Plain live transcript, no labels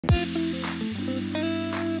Hi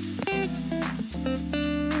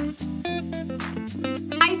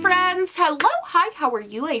friends, hello, hi, how are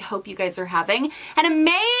you? I hope you guys are having an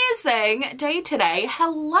amazing day today.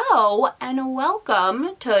 Hello and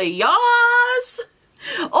welcome to Yass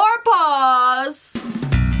or Pause.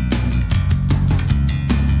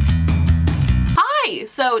 Hi,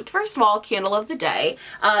 so first of all, candle of the day.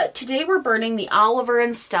 Today we're burning the Oliver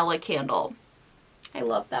and Stella candle. I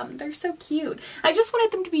love them. They're so cute. I just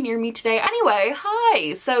wanted them to be near me today. Anyway,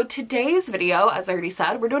 hi. So today's video, as I already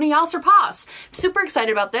said, we're doing a Yass or Pause. Super excited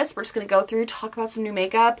about this. We're just going to go through, talk about some new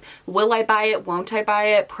makeup. Will I buy it? Won't I buy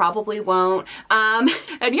it? Probably won't. And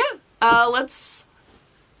yeah, let's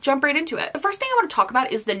jump right into it. The first thing I want to talk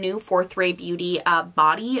about is the new Fourth Ray Beauty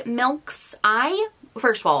body milks.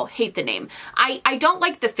 First of all, hate the name. I don't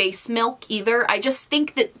like the face milk either. I just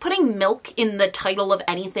think that putting milk in the title of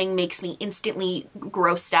anything makes me instantly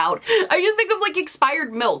grossed out. I just think of like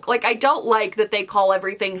expired milk. Like I don't like that they call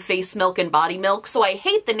everything face milk and body milk, so I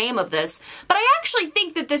hate the name of this. But I actually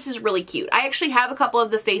think that this is really cute. I actually have a couple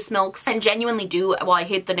of the face milks and genuinely do, while I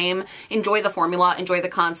hate the name, enjoy the formula, enjoy the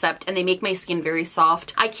concept, and they make my skin very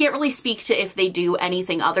soft. I can't really speak to if they do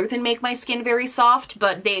anything other than make my skin very soft,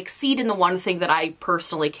 but they exceed in the one thing that I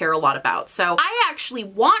personally care a lot about. So I actually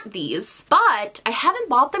want these, but I haven't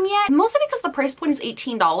bought them yet, mostly because the price point is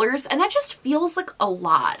 $18 and that just feels like a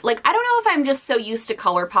lot. Like, I don't know if I'm just so used to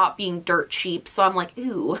ColourPop being dirt cheap, so I'm like,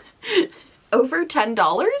 ooh. Over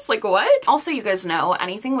 $10? Like what? Also, you guys know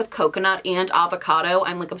anything with coconut and avocado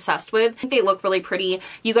I'm like obsessed with. I think they look really pretty.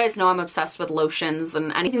 You guys know I'm obsessed with lotions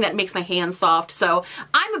and anything that makes my hands soft. So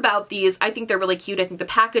I'm about these. I think they're really cute. I think the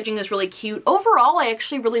packaging is really cute. Overall, I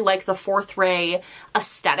actually really like the Fourth Ray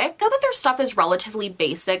aesthetic. Now that their stuff is relatively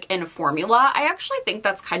basic in formula, I actually think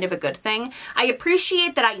that's kind of a good thing. I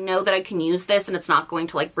appreciate that I know that I can use this and it's not going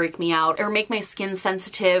to like break me out or make my skin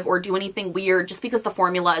sensitive or do anything weird just because the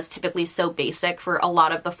formula is typically so basic for a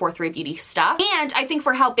lot of the Fourth Ray Beauty stuff. And I think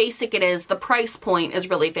for how basic it is, the price point is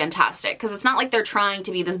really fantastic because it's not like they're trying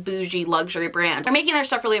to be this bougie luxury brand. They're making their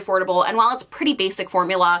stuff really affordable, and while it's a pretty basic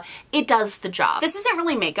formula, it does the job. This isn't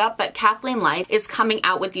really makeup, but Kathleen Light is coming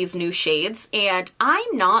out with these new shades, and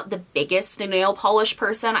I'm not the biggest nail polish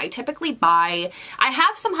person. I typically I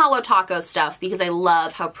have some Holo Taco stuff because I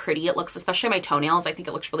love how pretty it looks, especially on my toenails. I think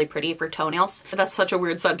it looks really pretty for toenails. That's such a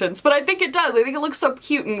weird sentence, but I think it does. I think it looks so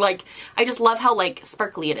cute, and like, I just love how like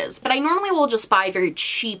sparkly it is. But I normally will just buy very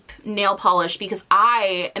cheap nail polish because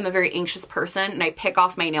I am a very anxious person and I pick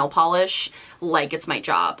off my nail polish like it's my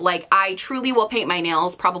job. Like I truly will paint my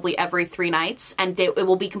nails probably every 3 nights and it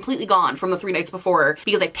will be completely gone from the 3 nights before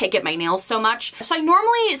because I pick at my nails so much. So I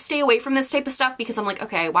normally stay away from this type of stuff because I'm like,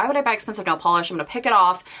 okay, why would I buy expensive nail polish? I'm gonna pick it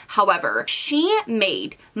off. However, she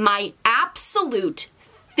made my absolute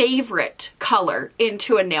favorite color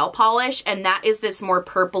into a nail polish, and that is this more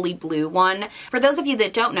purpley blue one. For those of you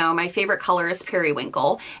that don't know, my favorite color is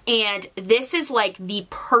periwinkle, and this is like the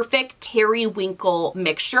perfect periwinkle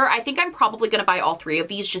mixture. I think I'm probably gonna buy all 3 of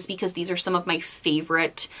these just because these are some of my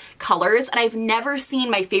favorite colors, and I've never seen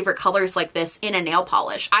my favorite colors like this in a nail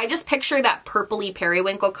polish. I just picture that purpley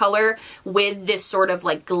periwinkle color with this sort of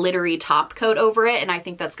like glittery top coat over it, and I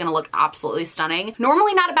think that's gonna look absolutely stunning.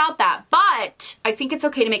 Normally not about that, but I think it's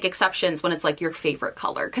okay to make exceptions when it's like your favorite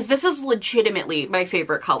color, because this is legitimately my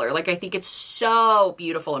favorite color. Like I think it's so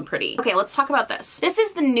beautiful and pretty. Okay, let's talk about this. This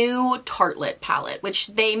is the new Tartelette palette, which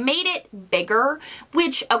they made it bigger,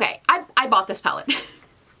 which, okay, I bought this palette.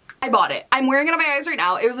 I bought it. I'm wearing it on my eyes right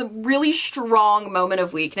now. It was a really strong moment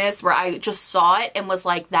of weakness where I just saw it and was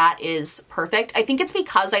like, that is perfect. I think it's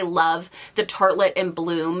because I love the Tartelette in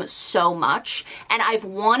Bloom so much, and I've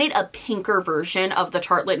wanted a pinker version of the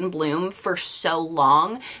Tartelette in Bloom for so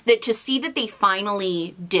long that to see that they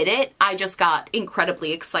finally did it, I just got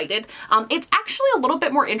incredibly excited. It's actually a little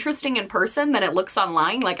bit more interesting in person than it looks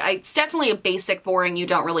online. Like, it's definitely a basic, boring, you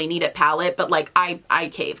don't really need it palette, but like, I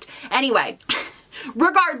caved. Anyway.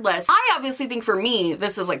 Regardless, I obviously think for me,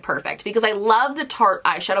 this is like perfect because I love the Tarte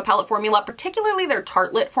eyeshadow palette formula, particularly their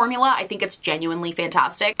Tartelette formula. I think it's genuinely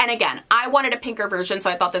fantastic. And again, I wanted a pinker version, so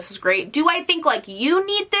I thought this was great. Do I think like you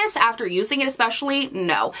need this after using it especially?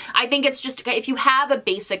 No. I think it's just, if you have a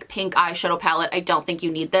basic pink eyeshadow palette, I don't think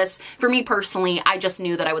you need this. For me personally, I just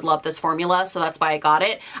knew that I would love this formula, so that's why I got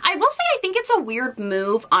it. I will say I think it's a weird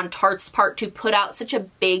move on Tarte's part to put out such a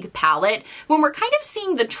big palette when we're kind of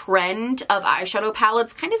seeing the trend of eyeshadow eyeshadow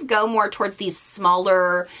palettes kind of go more towards these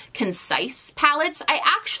smaller, concise palettes. I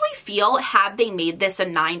actually feel had they made this a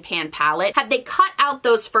 9-pan palette, had they cut out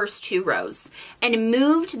those first 2 rows and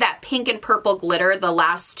moved that pink and purple glitter, the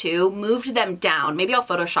last 2, moved them down. Maybe I'll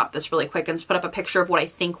Photoshop this really quick and just put up a picture of what I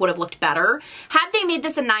think would have looked better. Had they made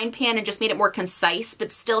this a 9-pan and just made it more concise,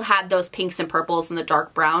 but still had those pinks and purples and the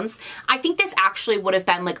dark browns, I think this actually would have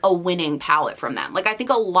been like a winning palette from them. Like, I think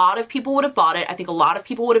a lot of people would have bought it. I think a lot of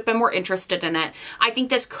people would have been more interested in it. I think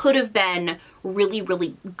this could have been really,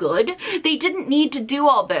 really good. They didn't need to do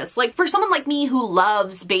all this. Like, for someone like me who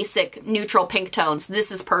loves basic neutral pink tones,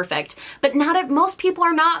 this is perfect. But most people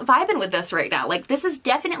are not vibing with this right now. Like, this is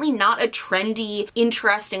definitely not a trendy,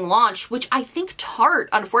 interesting launch, which I think Tarte,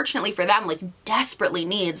 unfortunately for them, like, desperately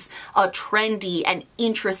needs a trendy and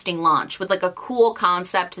interesting launch with like a cool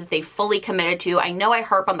concept that they fully committed to. I know I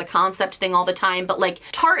harp on the concept thing all the time, but like,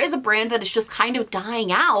 Tarte is a brand that is just kind of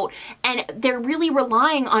dying out, and they're really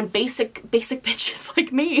relying on basic bitches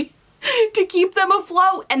like me to keep them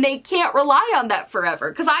afloat, and they can't rely on that forever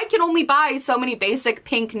because I can only buy so many basic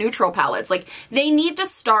pink neutral palettes. Like, they need to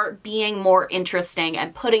start being more interesting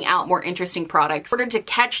and putting out more interesting products in order to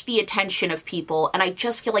catch the attention of people, and I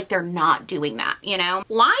just feel like they're not doing that, you know?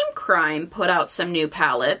 Lime Crime put out some new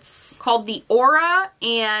palettes called the Aura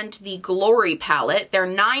and the Glory palette. They're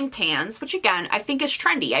 9 pans, which again, I think is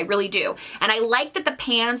trendy. I really do. And I like that the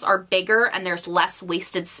pans are bigger and there's less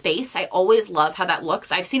wasted space. I always love how that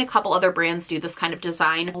looks. I've seen a couple other brands do this kind of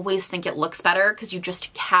design. I always think it looks better because you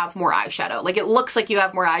just have more eyeshadow. Like, it looks like you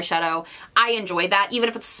have more eyeshadow. I enjoy that. Even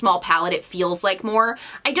if it's a small palette, it feels like more.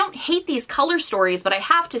 I don't hate these color stories, but I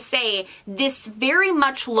have to say this very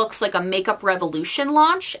much looks like a Makeup Revolution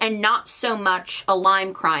launch and not so much a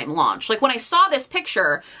Lime Crime launch. Like, when I saw this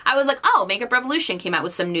picture, I was like, oh, Makeup Revolution came out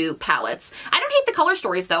with some new palettes. I don't hate the color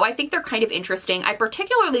stories though. I think they're kind of interesting. I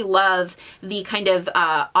particularly love the kind of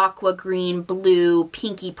aqua green, blue,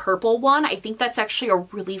 pinky purple one. I think that's actually a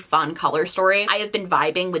really fun color story. I have been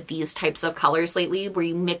vibing with these types of colors lately where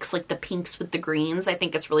you mix like the pinks with the greens. I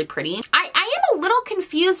think it's really pretty. I am a little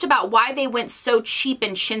confused about why they went so cheap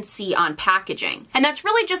and chintzy on packaging. And that's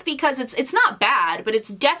really just because it's not bad, but it's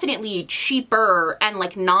definitely cheaper and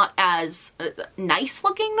like not as nice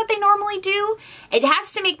looking that they normally do. It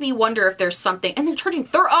has to make me wonder if there's something, and they're charging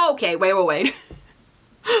oh, okay, wait.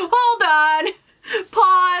 Hold on.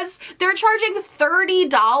 Pause. They're charging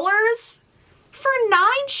 $30 for 9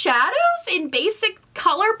 shadows in basic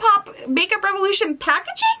ColourPop Makeup Revolution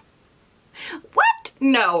packaging? What?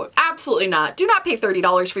 No, absolutely not. Do not pay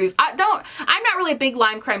 $30 for these. I'm not really a big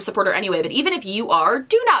Lime Crime supporter anyway, but even if you are,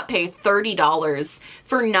 do not pay $30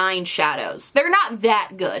 for 9 shadows. They're not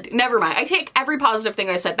that good. Never mind. I take every positive thing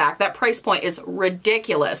I said back. That price point is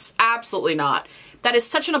ridiculous. Absolutely not. That is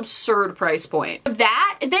such an absurd price point. Isn't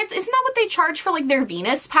that what they charge for like their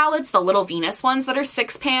Venus palettes, the little Venus ones that are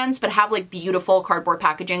 6 pans but have like beautiful cardboard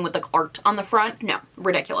packaging with like art on the front? No,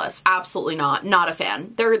 ridiculous. Absolutely not. Not a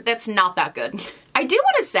fan. That's not that good. I do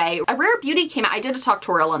want to say, a Rare Beauty came out, I did a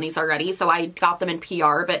tutorial on these already, so I got them in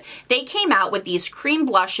PR, but they came out with these cream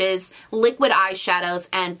blushes, liquid eyeshadows,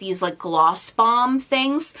 and these like gloss bomb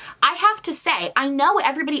things. I have to say, I know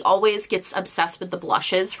everybody always gets obsessed with the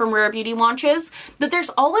blushes from Rare Beauty launches, but there's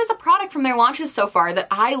always a product from their launches so far that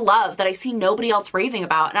I love that I see nobody else raving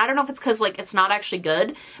about, and I don't know if it's because like it's not actually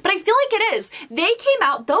good, but I feel like it is. They came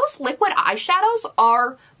out, those liquid eyeshadows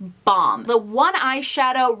are bomb. The one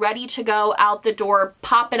eyeshadow ready to go out the door,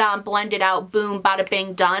 pop it on, blend it out, boom, bada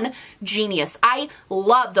bing, done. Genius. I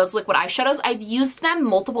love those liquid eyeshadows. I've used them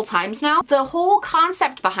multiple times now. The whole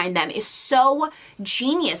concept behind them is so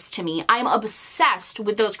genius to me. I'm obsessed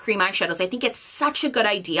with those cream eyeshadows. I think it's such a good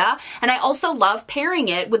idea. And I also love pairing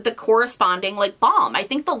it with the corresponding like balm. I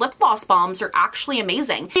think the lip gloss balms are actually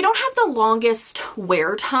amazing. They don't have the longest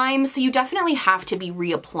wear time, so you definitely have to be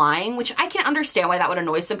reapplying, which I can understand why that would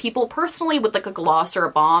annoy some people. Personally, with like a gloss or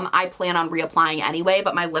a balm, I plan on reapplying anyway,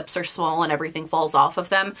 but my lips are small and everything falls off of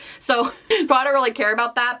them. So I don't really care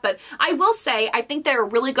about that. But I will say, I think they're a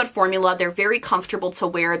really good formula. They're very comfortable to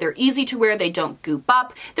wear. They're easy to wear. They don't goop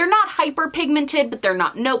up. They're not hyper pigmented, but they're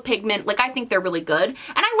not no pigment. Like, I think they're really good. And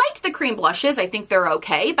I liked the cream blushes. I think they're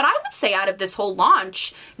okay. But I would say out of this whole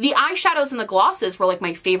launch, the eyeshadows and the glosses were like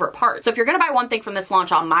my favorite part. So if you're going to buy one thing from this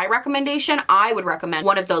launch on my recommendation, I would recommend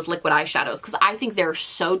one of those liquid eyeshadows because I think they're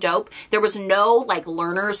so dope. There was no like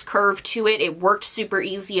learner's curve to it. It worked super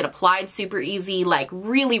easy. It applied super easy. Like,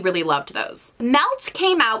 really, really loved those. Melt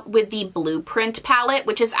came out with the Blueprint palette,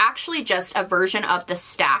 which is actually just a version of the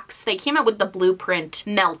stacks. They came out with the Blueprint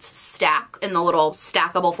Melt stack in the little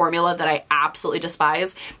stackable formula that I absolutely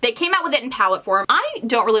despise. They They came out with it in palette form. I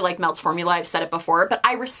don't really like Melt's formula, I've said it before, but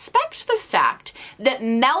I respect the fact that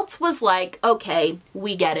Melt was like, okay,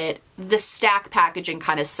 we get it. The stack packaging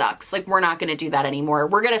kind of sucks. Like, we're not going to do that anymore.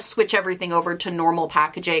 We're going to switch everything over to normal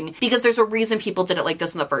packaging because there's a reason people did it like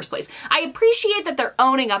this in the first place. I appreciate that they're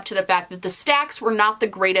owning up to the fact that the stacks were not the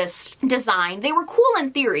greatest design. They were cool in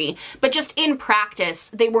theory, but just in practice,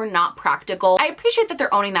 they were not practical. I appreciate that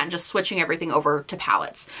they're owning that and just switching everything over to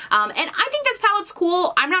palettes. And I think this palette's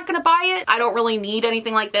cool. I'm not going to buy it. I don't really need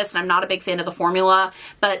anything like this, and I'm not a big fan of the formula,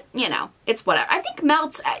 but you know, it's whatever. I think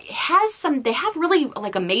Melt has some, they have really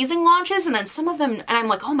like amazing launches, and then some of them, and I'm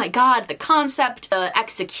like, oh my god, the concept, the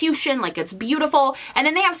execution, like it's beautiful. And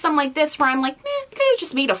then they have some like this where I'm like, meh, you could have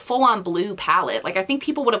just made a full-on blue palette. Like, I think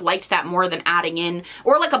people would have liked that more than adding in,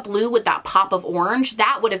 or like a blue with that pop of orange.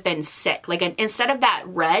 That would have been sick. Like, instead of that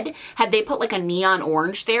red, had they put like a neon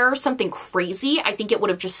orange there or something crazy, I think it would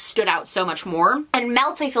have just stood out so much more. And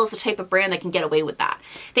Melt, I feel, is the type of brand that can get away with that.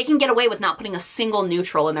 They can get away with not putting a single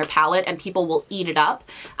neutral in their palette and people will eat it up.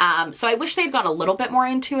 So I wish they'd gone a little bit more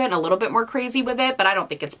into it and a little bit more crazy with it, but I don't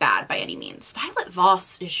think it's bad by any means. Violet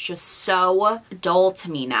Voss is just so dull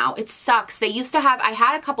to me now. It sucks. They used to have, I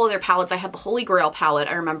had a couple of their palettes. I had the Holy Grail palette,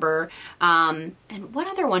 I remember. And what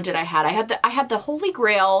other one did I have? I had the Holy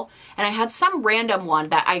Grail, and I had some random one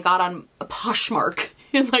that I got on Poshmark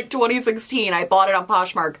in like 2016. I bought it on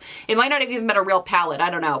Poshmark. It might not have even been a real palette, I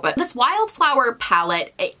don't know. But this Wildflower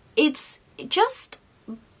palette, it's just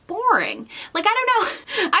boring. Like, I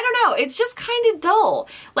don't know. It's just kind of dull.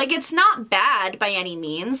 Like, it's not bad by any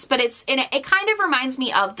means, but it kind of reminds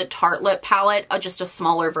me of the Tartelette palette, just a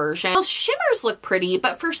smaller version. Those shimmers look pretty,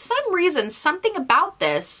 but for some reason, something about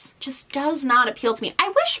this just does not appeal to me. I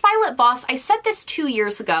wish Violet Voss, I said this 2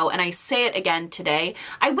 years ago, and I say it again today,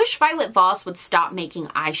 I wish Violet Voss would stop making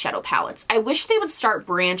eyeshadow palettes. I wish they would start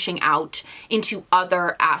branching out into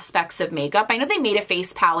other aspects of makeup. I know they made a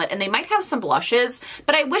face palette, and they might have some blushes,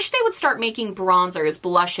 but I wish they would start making bronzers,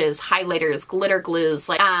 blushes, highlighters, glitter glues,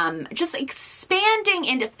 like just expanding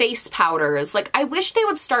into face powders. Like, I wish they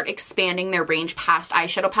would start expanding their range past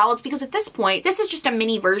eyeshadow palettes, because at this point, this is just a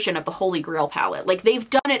mini version of the Holy Grail palette. Like, they've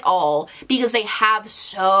done it all because they have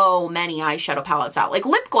so many eyeshadow palettes out. Like,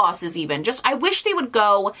 lip glosses even. Just, I wish they would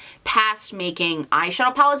go past making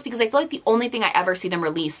eyeshadow palettes, because I feel like the only thing I ever see them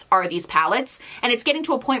release are these palettes, and it's getting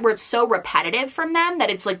to a point where it's so repetitive from them that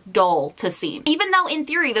it's like dull to see. Even though in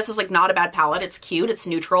theory this is like not a bad palette, it's cute, it's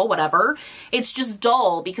neutral, whatever. It's just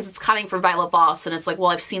dull because it's coming from Violet Voss, and it's like,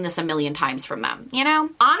 well, I've seen this a million times from them, you know?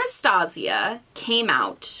 Anastasia came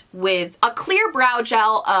out with a clear brow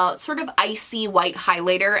gel, sort of icy white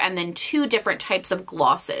highlighter, and then 2 different types of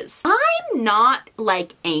glosses. I'm not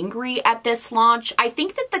like angry at this launch. I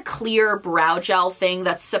think that the clear brow gel thing,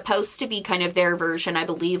 that's supposed to be kind of their version, I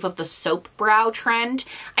believe, of the soap brow trend,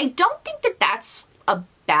 I don't think that that's a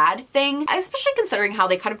bad thing, especially considering how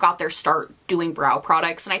they kind of got their start doing brow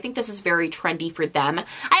products, and I think this is very trendy for them.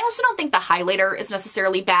 I also don't think the highlighter is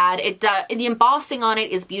necessarily bad. The embossing on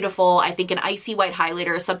it is beautiful. I think an icy white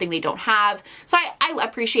highlighter is something they don't have, so I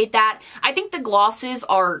appreciate that. I think the glosses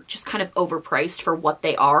are just kind of overpriced for what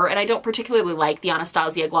they are, and I don't particularly like the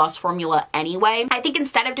Anastasia gloss formula anyway. I think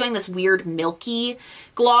instead of doing this weird milky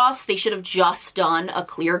gloss, they should have just done a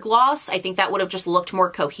clear gloss. I think that would have just looked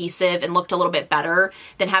more cohesive and looked a little bit better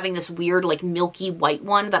than having this weird like milky white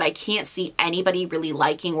one that I can't see anybody really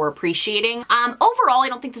liking or appreciating. Overall, I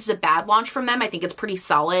don't think this is a bad launch from them. I think it's pretty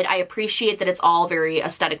solid. I appreciate that it's all very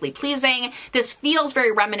aesthetically pleasing. This feels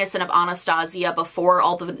very reminiscent of Anastasia before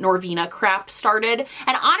all the Norvina crap started.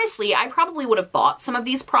 And honestly, I probably would have bought some of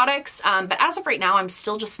these products, but as of right now, I'm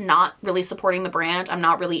still just not really supporting the brand. I'm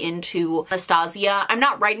not really into Anastasia. I'm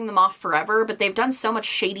not writing them off forever, but they've done so much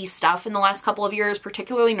shady stuff in the last couple of years,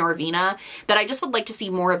 particularly Norvina, that I just would like to see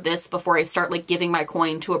more of this before I start like giving my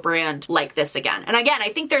coin to a brand like this again. And again, I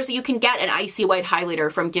think you can get an icy white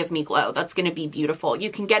highlighter from Give Me Glow. That's going to be beautiful. You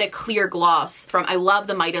can get a clear gloss from, I love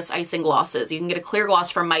the Midas icing glosses. You can get a clear gloss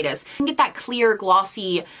from Midas. You can get that clear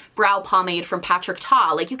glossy brow pomade from Patrick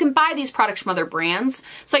Ta. Like, you can buy these products from other brands,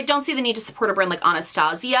 so I don't see the need to support a brand like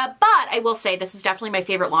Anastasia, but I will say this is definitely my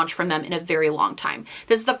favorite launch from them in a very long time.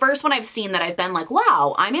 This is the first one I've seen that I've been like,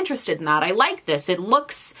 wow, I'm interested in that. I like this. It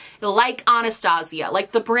looks like Anastasia,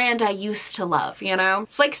 like the brand I used to love, you know?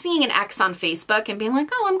 It's like seeing an ex on Facebook and being like,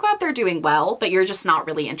 oh, I'm glad they're doing well, but you're just not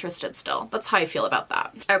really interested still. That's how I feel about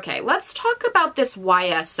that. Okay, let's talk about this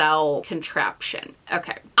YSL contraption.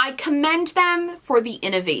 Okay, I commend them for the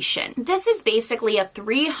innovation. This is basically a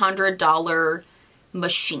 $300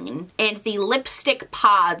 machine, and the lipstick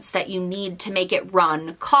pods that you need to make it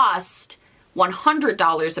run cost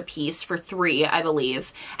 $100 a piece for 3, I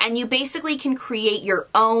believe. And you basically can create your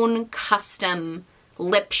own custom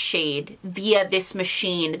lip shade via this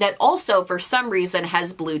machine that also, for some reason,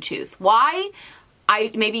 has Bluetooth. Why?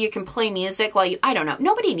 Maybe you can play music while I don't know.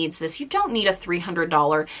 Nobody needs this. You don't need a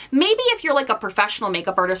 $300. Maybe if you're like a professional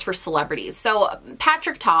makeup artist for celebrities. So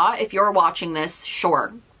Patrick Ta, if you're watching this,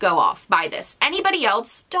 sure, go off, buy this. Anybody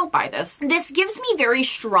else, don't buy this. This gives me very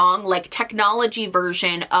strong, like, technology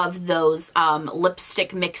version of those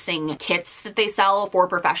lipstick mixing kits that they sell for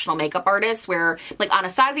professional makeup artists, where, like,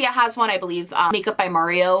 Anastasia has one, I believe Makeup by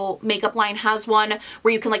Mario makeup line has one,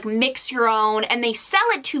 where you can, like, mix your own, and they sell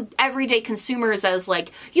it to everyday consumers as,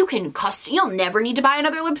 like, you'll never need to buy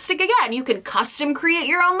another lipstick again. You can custom create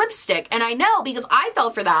your own lipstick. And I know, because I fell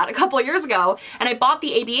for that a couple of years ago, and I bought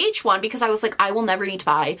the ABH one because I was like, I will never need to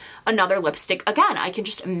buy another lipstick again. I can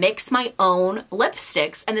just mix my own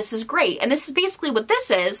lipsticks, and this is great. And this is basically what this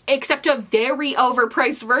is, except a very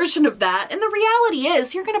overpriced version of that. And the reality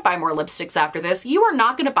is, you're gonna buy more lipsticks after this. You are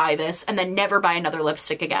not gonna buy this and then never buy another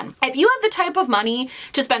lipstick again. If you have the type of money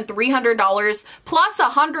to spend $300 plus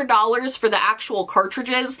 $100 for the actual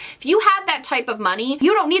cartridges, if you have that type of money,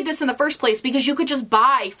 you don't need this in the first place, because you could just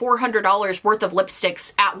buy $400 worth of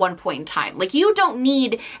lipsticks at one point in time. Like, you don't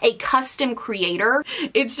need a custom creator.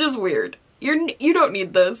 It's just weird. You don't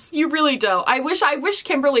need this. You really don't. I wish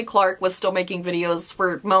Kimberly Clark was still making videos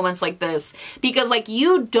for moments like this, because, like,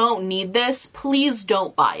 you don't need this. Please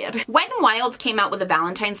don't buy it. Wet n Wild came out with a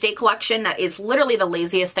Valentine's Day collection that is literally the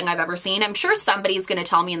laziest thing I've ever seen. I'm sure somebody's gonna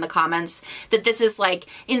tell me in the comments that this is, like,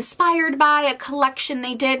 inspired by a collection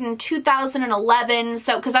they did in 2011.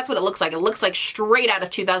 So, because that's what it looks like. It looks like straight out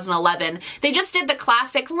of 2011. They just did the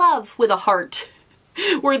classic love with a heart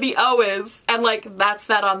where the O is, and, like, that's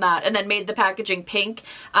that on that, and then made the packaging pink.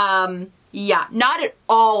 Yeah, not at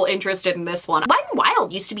all interested in this one. Wet n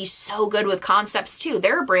Wild used to be so good with concepts too.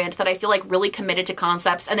 They're a brand that I feel like really committed to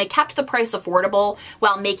concepts, and they kept the price affordable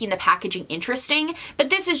while making the packaging interesting, but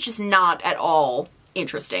this is just not at all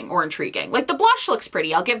interesting or intriguing. Like, the blush looks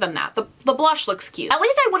pretty, I'll give them that. The blush looks cute. At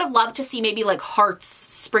least I would have loved to see maybe, like, hearts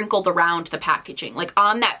sprinkled around the packaging. Like,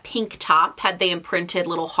 on that pink top, had they imprinted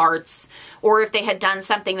little hearts, or if they had done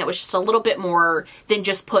something that was just a little bit more than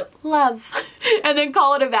just put love and then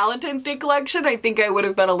call it a Valentine's Day collection, I think I would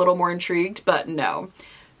have been a little more intrigued, but no.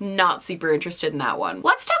 Not super interested in that one.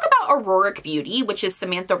 Let's talk about Auroric Beauty, which is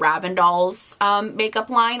Samantha Ravndahl's makeup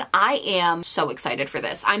line. I am so excited for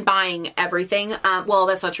this. I'm buying everything. Well,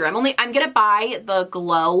 that's not true. I'm gonna buy the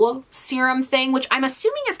Glow serum thing, which I'm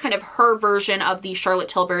assuming is kind of her version of the Charlotte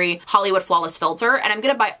Tilbury Hollywood Flawless Filter. And I'm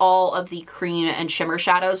gonna buy all of the cream and shimmer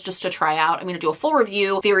shadows just to try out. I'm gonna do a full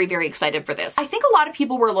review. Very, very excited for this. I think a lot of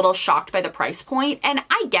people were a little shocked by the price point, and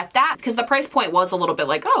I get that, because the price point was a little bit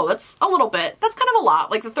like, oh, that's a little bit, that's kind of a lot.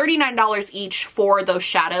 Like, the $39 each for those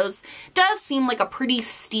shadows does seem like a pretty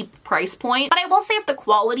steep price point. But I will say, if the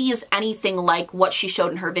quality is anything like what she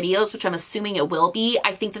showed in her videos, which I'm assuming it will be,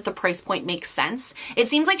 I think that the price point makes sense. It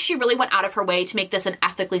seems like she really went out of her way to make this an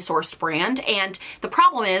ethically sourced brand. And the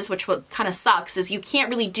problem is, which what kind of sucks, is you can't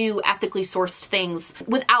really do ethically sourced things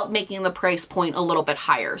without making the price point a little bit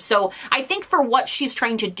higher. So I think for what she's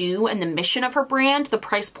trying to do and the mission of her brand, the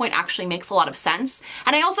price point actually makes a lot of sense.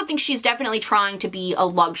 And I also think she's definitely trying to be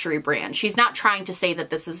a luxury brand. She's not trying to say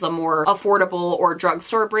that this is a more affordable or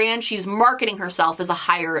drugstore brand. She's marketing herself as a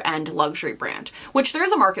higher end luxury brand, which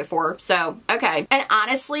there's a market for, so okay. And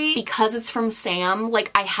honestly, because it's from Sam,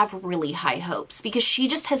 like, I have really high hopes, because she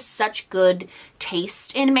just has such good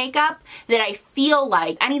taste in makeup that I feel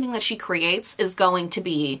like anything that she creates is going to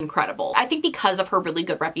be incredible. I think because of her really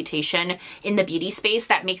good reputation in the beauty space,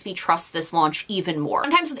 that makes me trust this launch even more.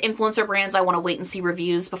 Sometimes with influencer brands, I want to wait and see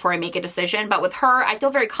reviews before I make a decision, but with her, I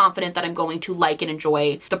feel very confident that I'm going to like and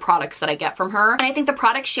enjoy the products that I get from her. And I think the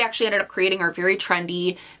products she actually ended up creating are very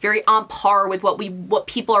trendy, very on par with what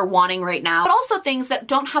people are wanting right now, but also things that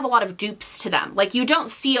don't have a lot of dupes to them. Like, you don't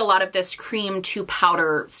see a lot of this cream to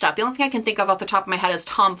powder stuff. The only thing I can think of off the top of my head is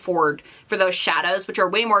Tom Ford for those shadows, which are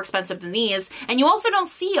way more expensive than these. And you also don't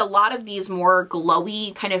see a lot of these more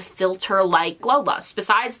glowy kind of filter-like Glow Lust.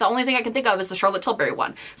 Besides, the only thing I can think of is the Charlotte Tilbury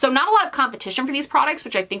one. So not a lot of competition for these products,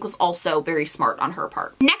 which I think was also very smart on her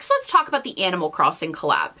part. Next, let's talk about the Animal Crossing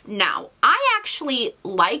collab. Now, I actually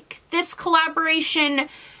like this collaboration,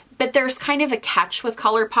 but there's kind of a catch with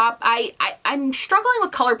ColourPop. I'm struggling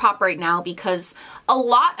with ColourPop right now because a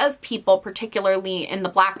lot of people, particularly in the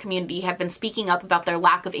Black community, have been speaking up about their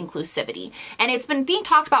lack of inclusivity. And it's been being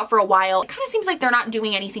talked about for a while. It kind of seems like they're not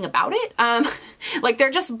doing anything about it. Like they're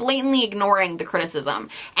just blatantly ignoring the criticism.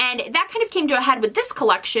 And that kind of came to a head with this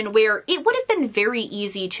collection, where it would have been very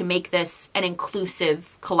easy to make this an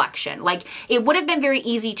inclusive collection. Like it would have been very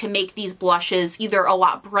easy to make these blushes either a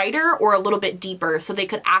lot brighter or a little bit deeper so they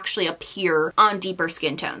could actually appear on deeper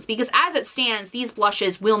skin tones. Because as it stands, these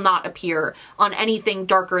blushes will not appear on anything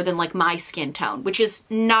darker than like my skin tone, which is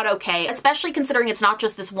not okay, especially considering it's not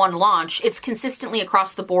just this one launch, it's consistently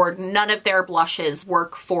across the board. None of their blushes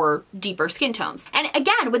work for deeper skin tones. And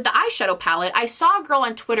again, with the eyeshadow palette, I saw a girl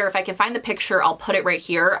on Twitter, if I can find the picture, I'll put it right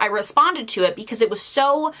here. I responded to it because it was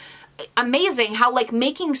so amazing how like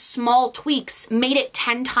making small tweaks made it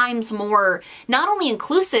 10 times more not only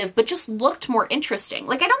inclusive but just looked more interesting.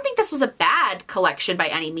 Like I don't think this was a bad collection by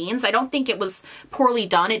any means. I don't think it was poorly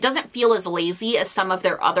done. It doesn't feel as lazy as some of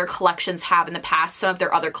their other collections have in the past, some of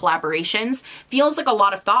their other collaborations. Feels like a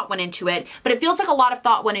lot of thought went into it, but it feels like a lot of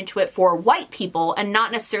thought went into it for white people and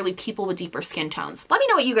not necessarily people with deeper skin tones. Let me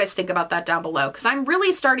know what you guys think about that down below, because I'm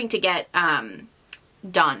really starting to get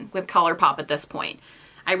done with ColourPop at this point.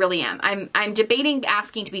 I really am. I'm debating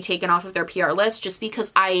asking to be taken off of their PR list just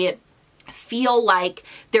because I feel like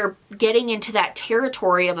they're getting into that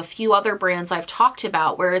territory of a few other brands I've talked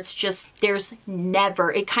about where it's just, there's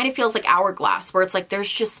never, it kind of feels like Hourglass, where it's like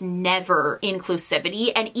there's just never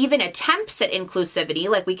inclusivity, and even attempts at inclusivity,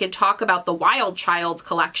 like we could talk about the Wild Child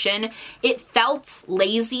collection, it felt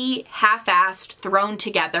lazy, half-assed, thrown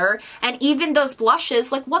together. And even those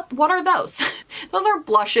blushes, like what are those? Those are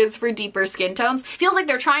blushes for deeper skin tones. Feels like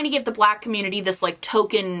they're trying to give the Black community this like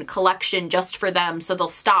token collection just for them so they'll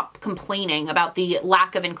stop complaining about the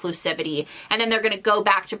lack of inclusivity, and then they're going to go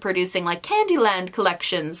back to producing like Candyland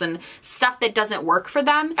collections and stuff that doesn't work for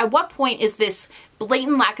them. At what point is this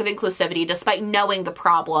blatant lack of inclusivity, despite knowing the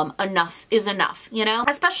problem, enough is enough, you know?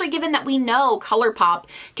 Especially given that we know ColourPop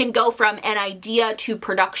can go from an idea to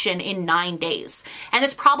production in 9 days. And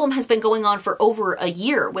this problem has been going on for over a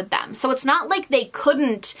year with them. So it's not like they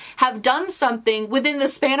couldn't have done something within the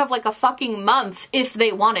span of like a fucking month if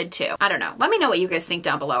they wanted to. I don't know. Let me know what you guys think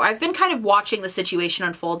down below. I've been kind of watching the situation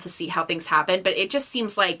unfold to see how things happen, but it just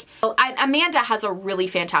seems like Amanda has a really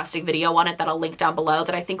fantastic video on it that I'll link down below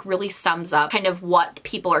that I think really sums up kind of what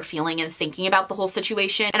people are feeling and thinking about the whole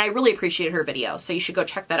situation, and I really appreciated her video, so you should go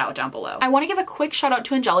check that out down below. I want to give a quick shout out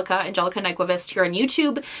to Angelica Nyquist here on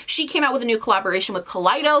YouTube. She came out with a new collaboration with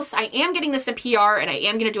Kaleidos. I am getting this in PR and I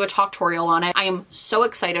am going to do a talktorial on it. I am so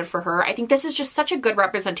excited for her. I think this is just such a good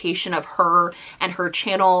representation of her and her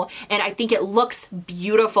channel, and I think it looks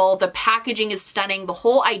beautiful. The packaging is stunning. The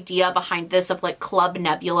whole idea behind this of like Club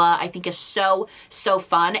Nebula I think is so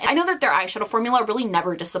fun. I know that their eyeshadow formula really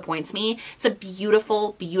never disappoints me. It's a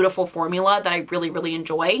beautiful formula that I really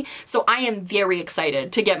enjoy. So I am very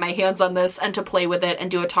excited to get my hands on this and to play with it and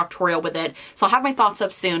do a talktorial with it. So I'll have my thoughts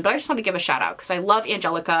up soon, but I just want to give a shout out because I love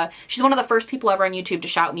Angelica. She's one of the first people ever on YouTube to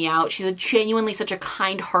shout me out. She's genuinely such a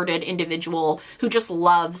kind-hearted individual who just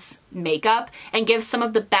loves makeup and gives some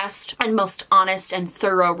of the best and most honest and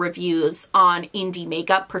thorough reviews on indie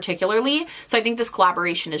makeup particularly. So I think this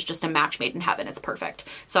collaboration is just a match made in heaven. It's perfect.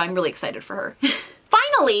 So I'm really excited for her.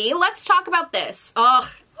 Finally, let's talk about this. Ugh,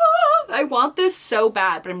 I want this so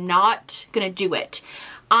bad, but I'm not gonna do it.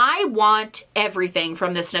 I want everything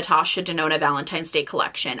from this Natasha Denona Valentine's Day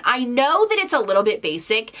collection. I know that it's a little bit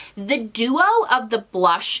basic. The duo of the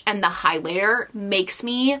blush and the highlighter makes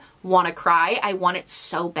me want to cry. I want it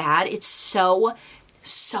so bad. It's so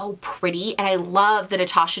pretty, and I love the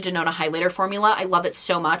Natasha Denona highlighter formula. I love it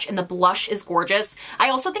so much, and the blush is gorgeous. I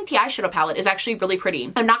also think the eyeshadow palette is actually really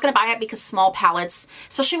pretty. I'm not going to buy it because small palettes,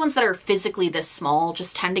 especially ones that are physically this small,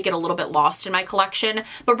 just tend to get a little bit lost in my collection.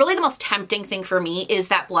 But really the most tempting thing for me is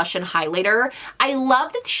that blush and highlighter. I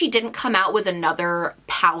love that she didn't come out with another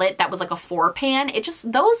palette that was like a 4-pan.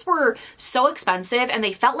 Those were so expensive and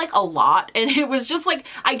they felt like a lot, and it was just like,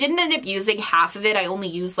 I didn't end up using half of it. I only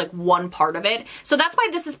used like one part of it. So that's why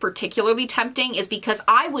this is particularly tempting, is because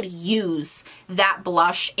I would use that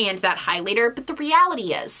blush and that highlighter, but the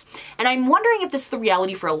reality is, and I'm wondering if this is the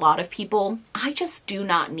reality for a lot of people, I just do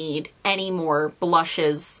not need any more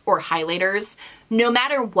blushes or highlighters, no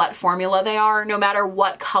matter what formula they are, no matter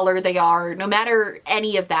what color they are, no matter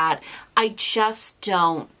any of that. I just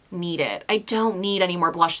don't need it. I don't need any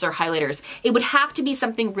more blushes or highlighters. It would have to be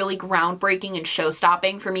something really groundbreaking and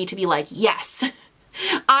show-stopping for me to be like, yes,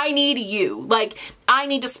 I need you. Like, I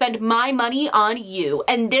need to spend my money on you.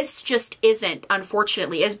 And this just isn't,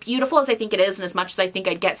 unfortunately. As beautiful as I think it is, and as much as I think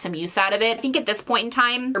I'd get some use out of it, I think at this point in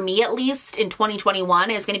time, for me at least, in 2021,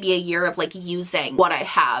 is going to be a year of like using what I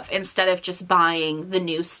have instead of just buying the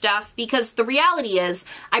new stuff. Because the reality is,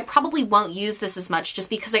 I probably won't use this as much just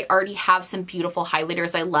because I already have some beautiful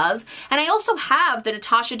highlighters I love. And I also have the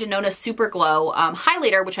Natasha Denona Super Glow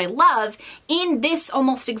highlighter, which I love, in this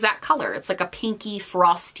almost exact color. It's like a pinky,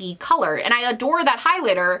 frosty color. And I adore that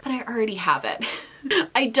highlighter, but I already have it.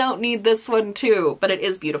 I don't need this one too, but it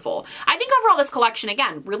is beautiful. I think overall this collection,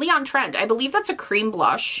 again, really on trend. I believe that's a cream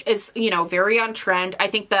blush. Is, you know, very on trend. I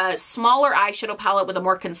think the smaller eyeshadow palette with a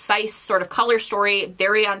more concise sort of color story,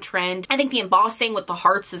 very on trend. I think the embossing with the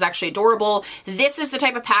hearts is actually adorable. This is the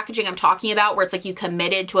type of packaging I'm talking about where it's like you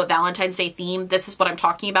committed to a Valentine's Day theme. This is what I'm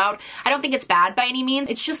talking about. I don't think it's bad by any means.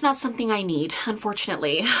 It's just not something I need,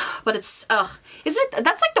 unfortunately. But it's,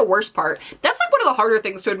 that's like the worst part. That's like one of the harder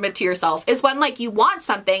things to admit to yourself, is when like you want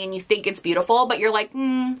something and you think it's beautiful, but you're like,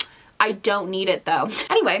 I don't need it though.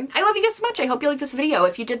 Anyway, I love you guys so much. I hope you like this video.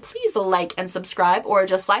 If you did, please like and subscribe, or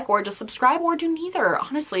just subscribe, or do neither.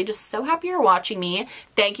 Honestly, just so happy you're watching me.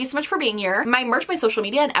 Thank you so much for being here. My merch, my social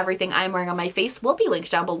media, and everything I'm wearing on my face will be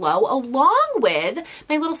linked down below, along with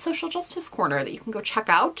my little social justice corner that you can go check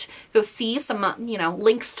out. Go see some, you know,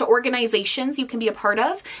 links to organizations you can be a part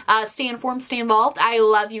of. Stay informed, stay involved. I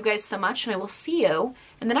love you guys so much, and I will see you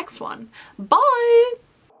in the next one. Bye!